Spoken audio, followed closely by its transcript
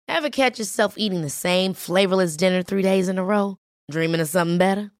Ever catch yourself eating the same flavorless dinner 3 days in a row? Dreaming of something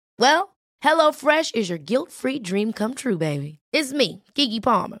better? Well, HelloFresh is your guilt-free dream come true, baby. It's me, Keke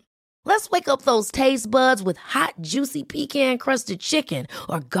Palmer. Let's wake up those taste buds with hot, juicy pecan-crusted chicken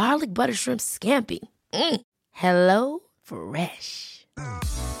or garlic butter shrimp scampi. Hello Fresh.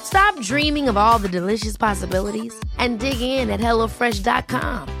 Stop dreaming of all the delicious possibilities and dig in at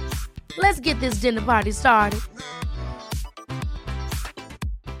HelloFresh.com. Let's get this dinner party started.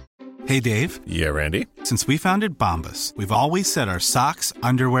 Hey, Dave. Yeah, Randy. Since we founded Bombas, we've always said our socks,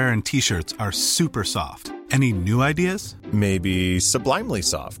 underwear, and T-shirts are super soft. Any new ideas? Maybe sublimely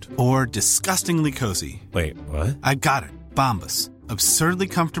soft. Or disgustingly cozy. Wait, what? I got it. Bombas. Absurdly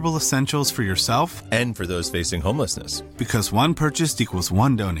comfortable essentials for yourself and for those facing homelessness. Because one purchased equals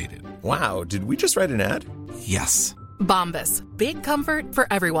one donated. Wow, did we just write an ad? Yes. Bombas. Big comfort for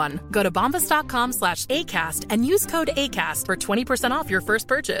everyone. Go to bombas.com/ACAST and use code ACAST for 20% off your first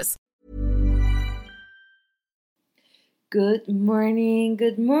purchase. Good morning,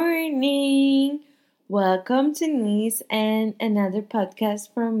 good morning. Welcome to Nice and another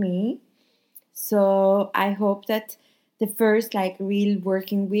podcast from me. So I hope that the first real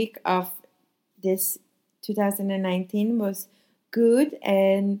working week of this 2019 was good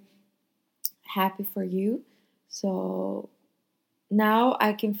and happy for you. So now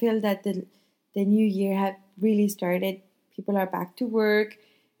I can feel that the new year have really started. People are back to work,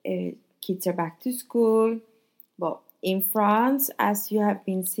 kids are back to school. Well, in France, as you have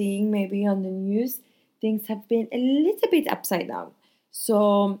been seeing maybe on the news, things have been a little bit upside down.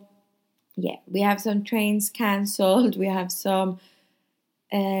 So, yeah, we have some trains cancelled. We have some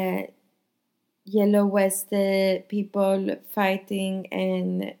yellow vested people fighting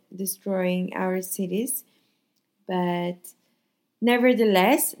and destroying our cities. But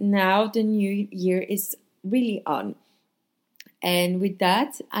nevertheless, now the new year is really on. And with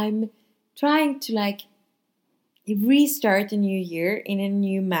that, I'm trying to restart the new year in a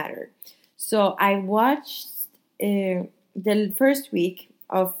new manner. So I watched the first week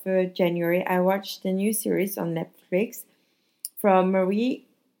of January. I watched the new series on Netflix from Marie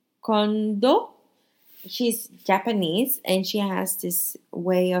Kondo. She's Japanese and she has this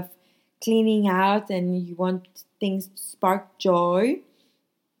way of cleaning out, and you want things to spark joy.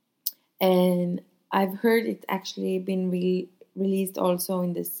 And I've heard it's actually been released also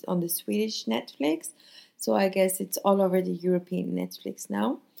on the Swedish Netflix. So I guess it's all over the European Netflix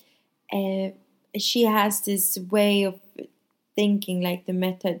now. She has this way of thinking, the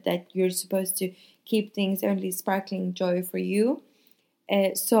method that you're supposed to keep things only sparkling joy for you.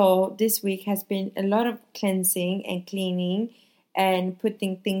 So this week has been a lot of cleansing and cleaning and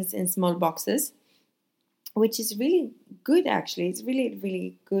putting things in small boxes, which is really good actually. It's really,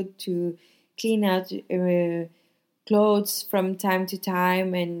 really good to clean out clothes from time to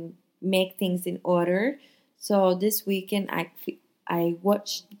time and make things in order. So this weekend I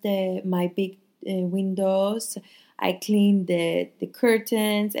watched my big windows. I cleaned the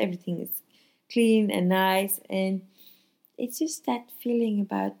curtains. Everything is clean and nice, and it's just that feeling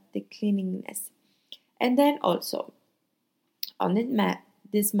about the cleanliness. And then also on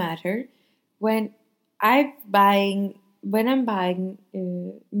this matter, when I'm buying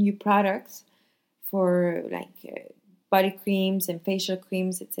new products for body creams and facial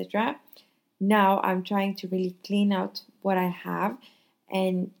creams, etc. Now I'm trying to really clean out what I have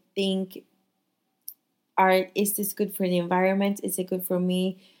and think, is this good for the environment? Is it good for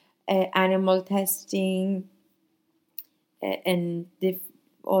me? Animal testing and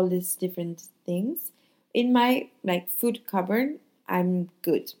all these different things. In my food cupboard, I'm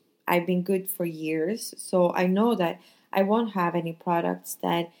good. I've been good for years. So I know that I won't have any products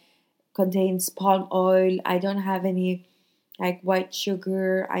that contains palm oil. I don't have any white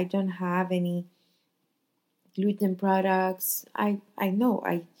sugar. I don't have any gluten products.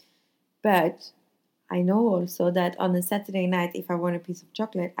 But I know also that on a Saturday night, if I want a piece of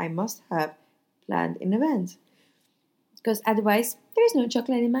chocolate, I must have planned in advance, because otherwise there's no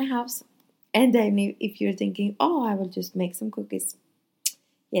chocolate in my house. And then if you're thinking, oh, I will just make some cookies.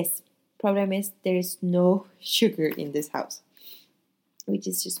 Yes, problem is there is no sugar in this house, which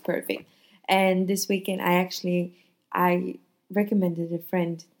is just perfect. And this weekend I recommended a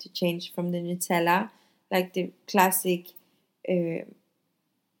friend to change from the Nutella, the classic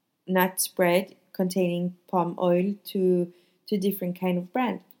nut spread containing palm oil, to different kind of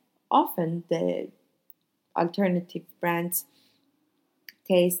brand. Often the alternative brands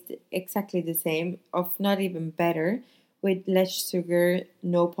taste exactly the same, if not even better, with less sugar,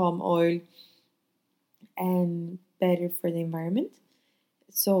 no palm oil, and better for the environment.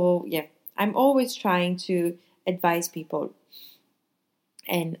 So yeah, I'm always trying to advise people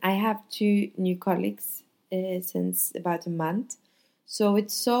And I have 2 new colleagues since about a month. So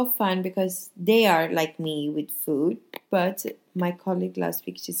it's so fun because they are like me with food. But my colleague last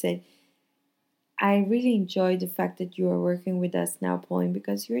week, she said, I really enjoy the fact that you are working with us now, Pauline,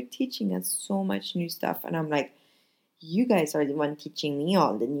 because you're teaching us so much new stuff. And I'm like, you guys are the one teaching me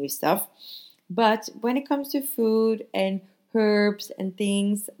all the new stuff. But when it comes to food and herbs and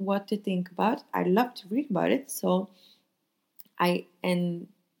things, what to think about, I love to read about it. So I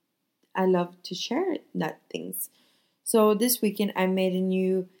love to share that things. So this weekend I made a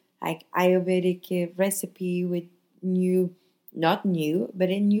new like Ayurvedic recipe with not new, but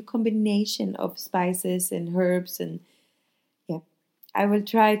a new combination of spices and herbs, and yeah, I will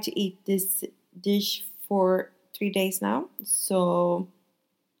try to eat this dish for 3 days now. So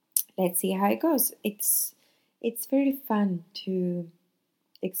let's see how it goes. It's very fun to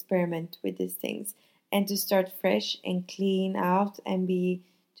experiment with these things and to start fresh and clean out and be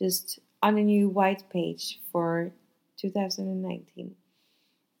just on a new white page for 2019.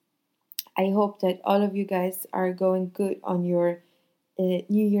 I hope that all of you guys are going good on your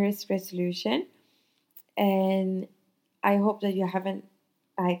New Year's resolution, and I hope that you haven't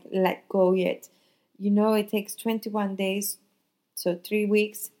let go yet. You know, it takes 21 days, so 3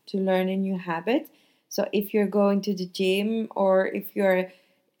 weeks to learn a new habit. So if you're going to the gym or if you're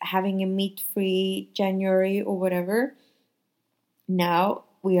having a meat-free January or whatever, now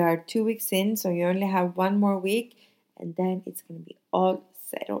we are 2 weeks in, so you only have 1 more week, and then it's going to be all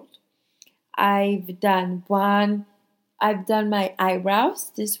settled. I've done my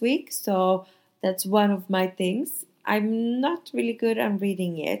eyebrows this week, so that's one of my things. I'm not really good on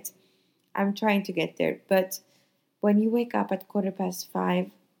reading yet. I'm trying to get there, but when you wake up at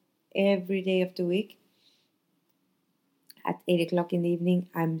 5:15 every day of the week, at 8 o'clock in the evening,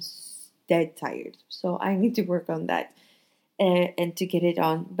 I'm dead tired. So I need to work on that and to get it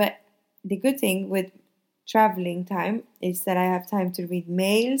on. But the good thing with traveling time is that I have time to read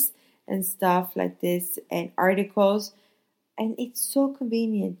mails and stuff like this and articles. And it's so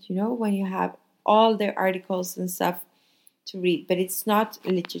convenient, you know, when you have all the articles and stuff to read. But it's not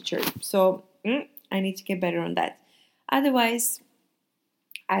literature. So I need to get better on that. Otherwise,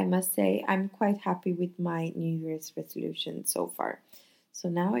 I must say I'm quite happy with my New Year's resolution so far. So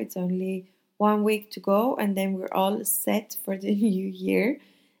now it's only 1 week to go, and then we're all set for the new year.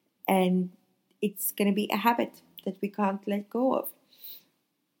 And it's going to be a habit that we can't let go of.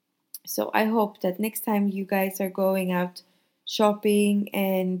 So I hope that next time you guys are going out shopping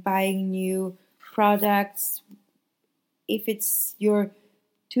and buying new products, if it's your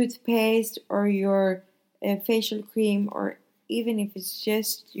toothpaste or your facial cream, or even if it's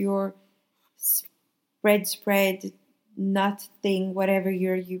just your spread nut thing, whatever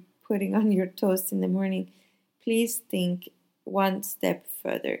you putting on your toast in the morning, please think one step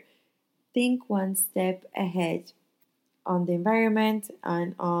further. Think one step ahead on the environment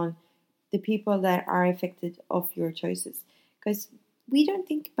and on the people that are affected of your choices. Because we don't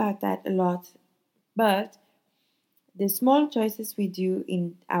think about that a lot, but the small choices we do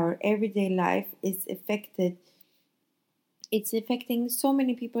in our everyday life it's affecting so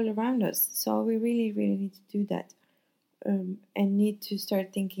many people around us. So we really, really need to do that and need to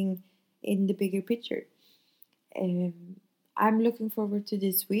start thinking in the bigger picture. I'm looking forward to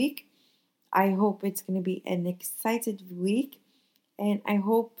this week. I hope it's going to be an excited week, and I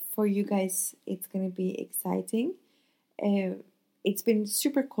hope for you guys it's going to be exciting. It's been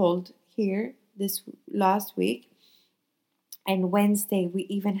super cold here this last week, and Wednesday we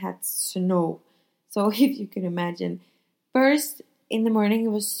even had snow. So if you can imagine, first in the morning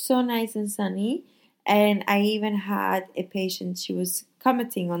it was so nice and sunny, and I even had a patient, she was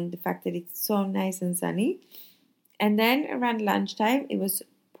commenting on the fact that it's so nice and sunny. And then around lunchtime it was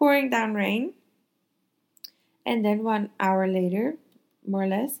pouring down rain, and then 1 hour later, more or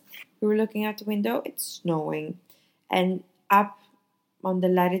less, we were looking out the window, it's snowing. And up on the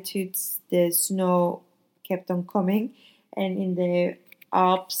latitudes the snow kept on coming, and in the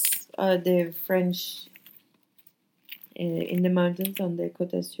Alps, the French, in the mountains on the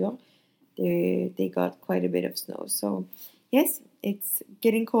Côte d'Azur, they got quite a bit of snow. So yes, it's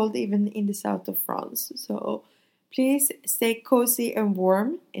getting cold even in the south of France. So please stay cozy and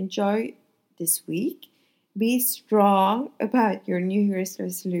warm. Enjoy this week. Be strong about your New Year's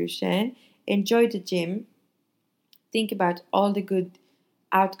resolution. Enjoy the gym. Think about all the good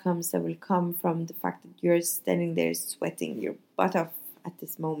outcomes that will come from the fact that you're standing there sweating your butt off at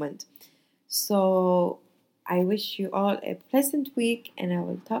this moment. So I wish you all a pleasant week, and I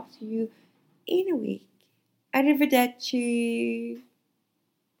will talk to you in a week. Arrivederci.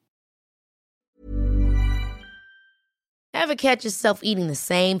 Ever catch yourself eating the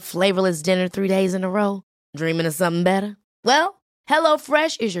same flavorless dinner 3 days in a row? Dreaming of something better? Well,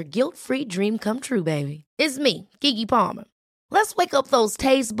 HelloFresh is your guilt-free dream come true, baby. It's me, Keke Palmer. Let's wake up those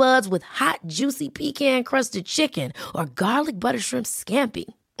taste buds with hot, juicy pecan-crusted chicken or garlic butter shrimp scampi.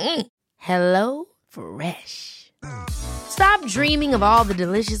 Hello Fresh. Stop dreaming of all the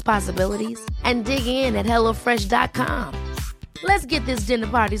delicious possibilities and dig in at HelloFresh.com. Let's get this dinner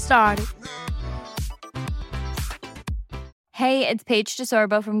party started. Hey, it's Paige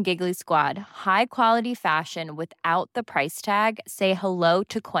DeSorbo from Giggly Squad. High quality fashion without the price tag. Say hello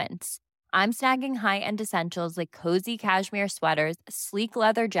to Quince. I'm snagging high-end essentials like cozy cashmere sweaters, sleek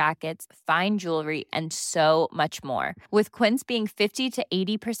leather jackets, fine jewelry, and so much more. With Quince being 50 to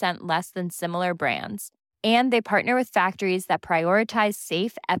 80% less than similar brands. And they partner with factories that prioritize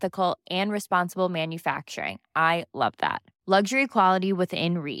safe, ethical, and responsible manufacturing. I love that. Luxury quality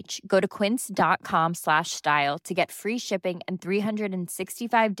within reach. Go to quince.com/style to get free shipping and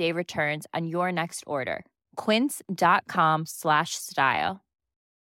 365-day returns on your next order. Quince.com/style.